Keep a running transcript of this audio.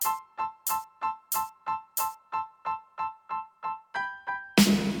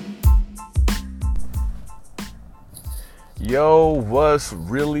Yo, what's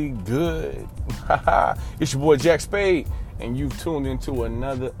really good? It's your boy Jack Spade, and you've tuned into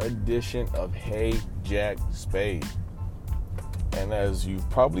another edition of Hey Jack Spade. And as you've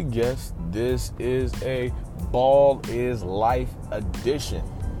probably guessed, this is a Ball is Life edition.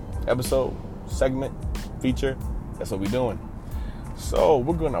 Episode, segment, feature, that's what we're doing. So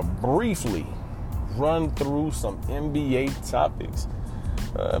we're going to briefly run through some NBA topics.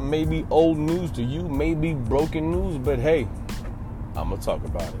 Maybe old news to you, maybe broken news, but hey, I'm going to talk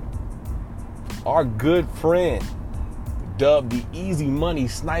about it. Our good friend, dubbed the easy money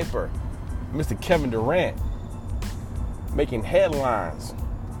sniper, Mr. Kevin Durant, making headlines.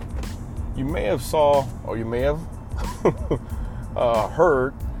 You may have saw, or you may have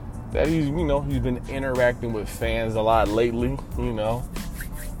heard that he's been interacting with fans a lot lately,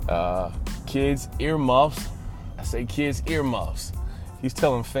 kids earmuffs. I say kids earmuffs. He's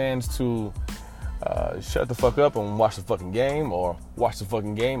telling fans to shut the fuck up and watch the fucking game, or watch the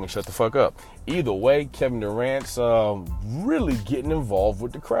fucking game and shut the fuck up. Either way, Kevin Durant's really getting involved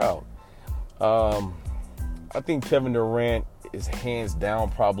with the crowd. I think Kevin Durant is hands down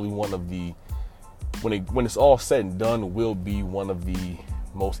probably one of the, when it's all said and done, will be one of the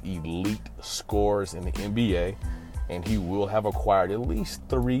most elite scorers in the NBA. And he will have acquired at least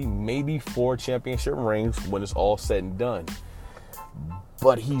 3, maybe 4 championship rings when it's all said and done.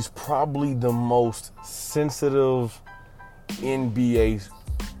 But he's probably the most sensitive NBA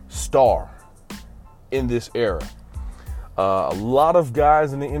star in this era. A lot of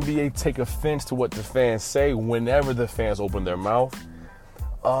guys in the NBA take offense to what the fans say whenever the fans open their mouth.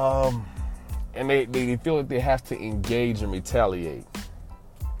 And they feel like they have to engage and retaliate.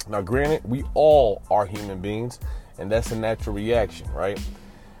 Now, granted, we all are human beings, and that's a natural reaction, right?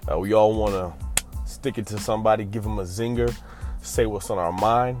 We all want to stick it to somebody, give them a zinger, say what's on our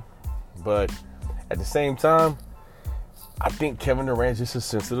mind. But at the same time, I think Kevin Durant's just a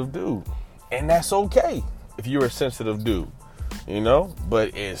sensitive dude. And that's okay if you're a sensitive dude, but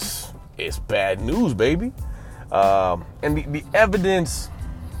it's bad news, baby. And the evidence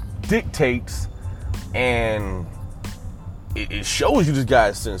dictates, and it shows you this guy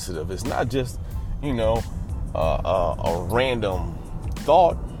is sensitive. It's not just, a random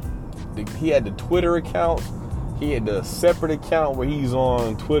thought. He had the Twitter account. He had the separate account where he's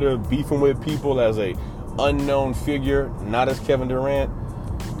on Twitter beefing with people as a unknown figure, not as Kevin Durant.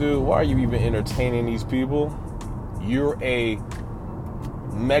 Dude, why are you even entertaining these people? You're a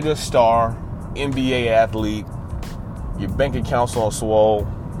mega star, NBA athlete. Your bank account's on swole.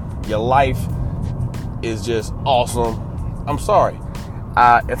 Your life is just awesome. I'm sorry.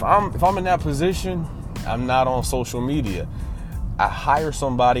 If I'm in that position, I'm not on social media. I hire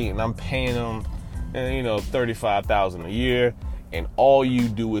somebody and I'm paying them, $35,000 a year, and all you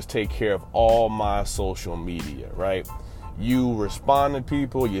do is take care of all my social media, right? You respond to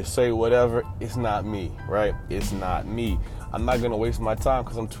people, you say whatever. It's not me, right? It's not me. I'm not gonna waste my time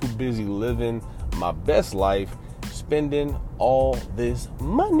because I'm too busy living my best life, spending all this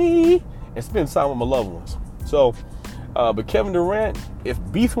money, and spend time with my loved ones. So, but Kevin Durant, if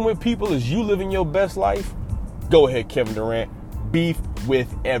beefing with people is you living your best life, go ahead, Kevin Durant. Beef with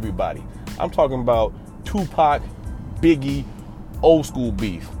everybody. I'm talking about Tupac, Biggie, old school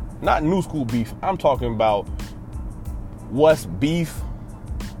beef. Not new school beef. I'm talking about what's beef.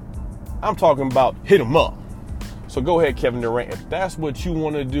 I'm talking about hit 'em up. So go ahead, Kevin Durant. If that's what you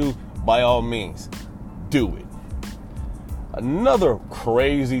want to do, by all means, do it. Another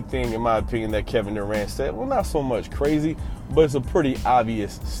crazy thing, in my opinion, that Kevin Durant said, well, not so much crazy, but it's a pretty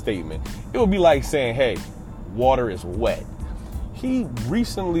obvious statement. It would be like saying, hey, water is wet. He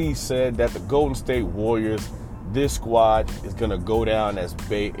recently said that the Golden State Warriors, this squad, is going to go down as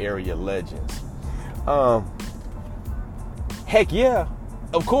Bay Area legends. Heck yeah,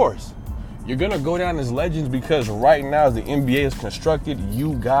 of course. You're going to go down as legends because right now, as the NBA is constructed,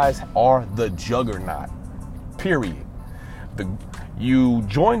 you guys are the juggernaut. Period. You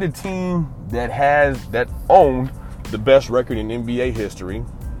joined a team that owned the best record in NBA history.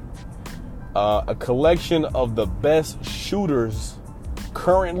 A collection of the best shooters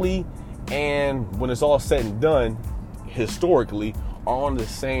currently, and when it's all said and done, historically, are on the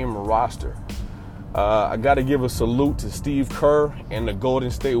same roster. I got to give a salute to Steve Kerr and the Golden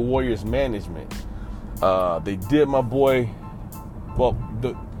State Warriors management. They did my boy, well,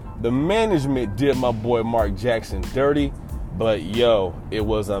 the management did my boy Mark Jackson dirty, but it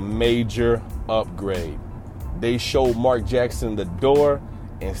was a major upgrade. They showed Mark Jackson the door,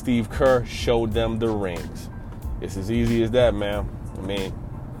 and Steve Kerr showed them the rings. It's as easy as that, man.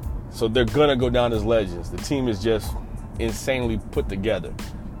 So they're going to go down as legends. The team is just insanely put together.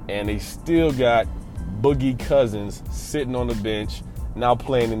 And they still got Boogie Cousins sitting on the bench, now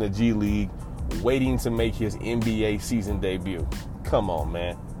playing in the G League, waiting to make his NBA season debut. Come on,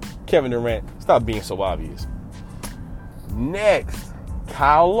 man. Kevin Durant, stop being so obvious. Next,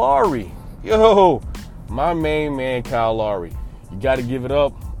 Kyle Lowry. Yo, my main man, Kyle Lowry. You got to give it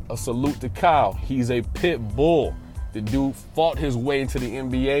up. A salute to Kyle. He's a pit bull. The dude fought his way into the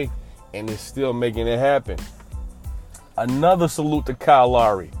NBA and is still making it happen. Another salute to Kyle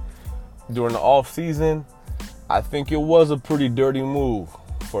Lowry. During the offseason, I think it was a pretty dirty move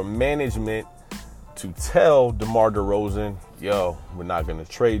for management to tell DeMar DeRozan, yo, we're not going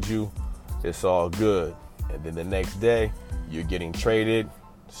to trade you. It's all good. And then the next day, you're getting traded.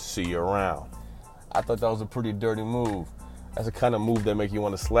 See you around. I thought that was a pretty dirty move. That's the kind of move that make you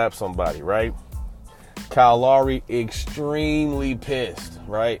want to slap somebody, right? Kyle Lowry, extremely pissed,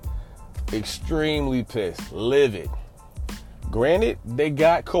 right? Extremely pissed, livid. Granted, they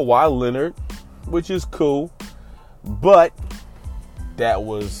got Kawhi Leonard, which is cool, but that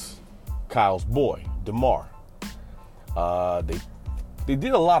was Kyle's boy, DeMar. They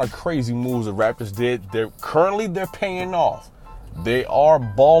did a lot of crazy moves the Raptors did. They're paying off. They are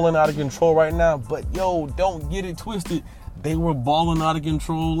balling out of control right now, but yo, don't get it twisted. They were balling out of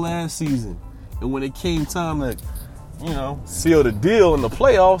control last season. And when it came time to, seal the deal in the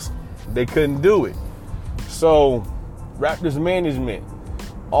playoffs, they couldn't do it. So, Raptors management,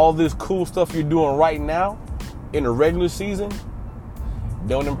 all this cool stuff you're doing right now in the regular season,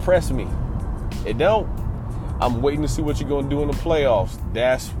 don't impress me. It don't. I'm waiting to see what you're going to do in the playoffs.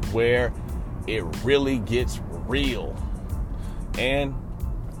 That's where it really gets real. And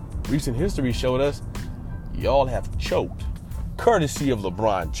recent history showed us y'all have choked, courtesy of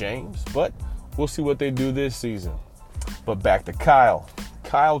LeBron James. But we'll see what they do this season. But back to Kyle.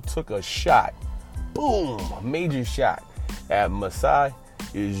 Kyle took a shot. Boom. A major shot at Masai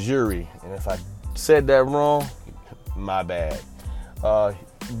Ujiri. And if I said that wrong, my bad.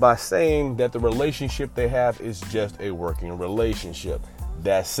 By saying that the relationship they have is just a working relationship.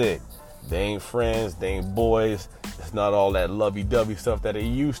 That's it. They ain't friends. They ain't boys. It's not all that lovey-dovey stuff that it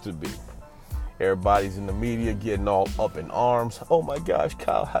used to be. Everybody's in the media getting all up in arms. Oh my gosh,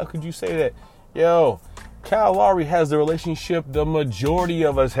 Kyle, how could you say that? Yo, Kyle Lowry has the relationship the majority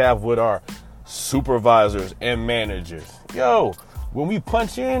of us have with our supervisors and managers. Yo, when we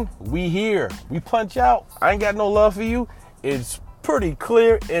punch in, we here. We punch out. I ain't got no love for you. It's pretty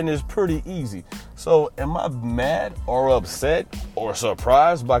clear and it's pretty easy. So am I mad or upset or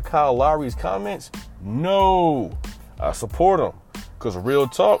surprised by Kyle Lowry's comments? No. I support him. Because real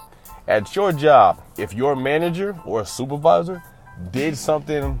talk, at your job, if your manager or supervisor did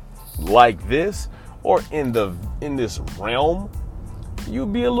something like this or in this realm,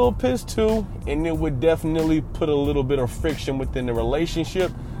 you'd be a little pissed too, and it would definitely put a little bit of friction within the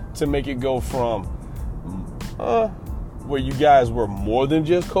relationship to make it go from where you guys were more than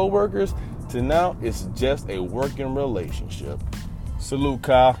just co-workers to now it's just a working relationship. Salute,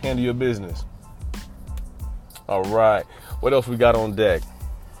 Kyle. Handle your business. All right. What else we got on deck?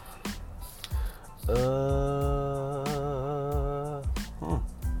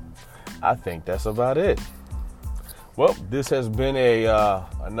 I think that's about it. Well, this has been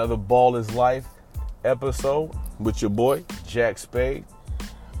another Ball is Life episode with your boy, Jack Spade.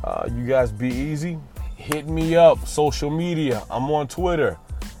 You guys be easy. Hit me up, social media. I'm on Twitter.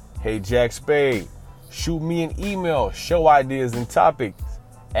 Hey, Jack Spade. Shoot me an email, show ideas and topics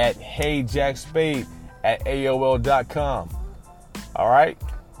at heyjackspade@aol.com. All right?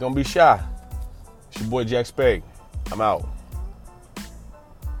 Don't be shy. It's your boy, Jack Spade. I'm out.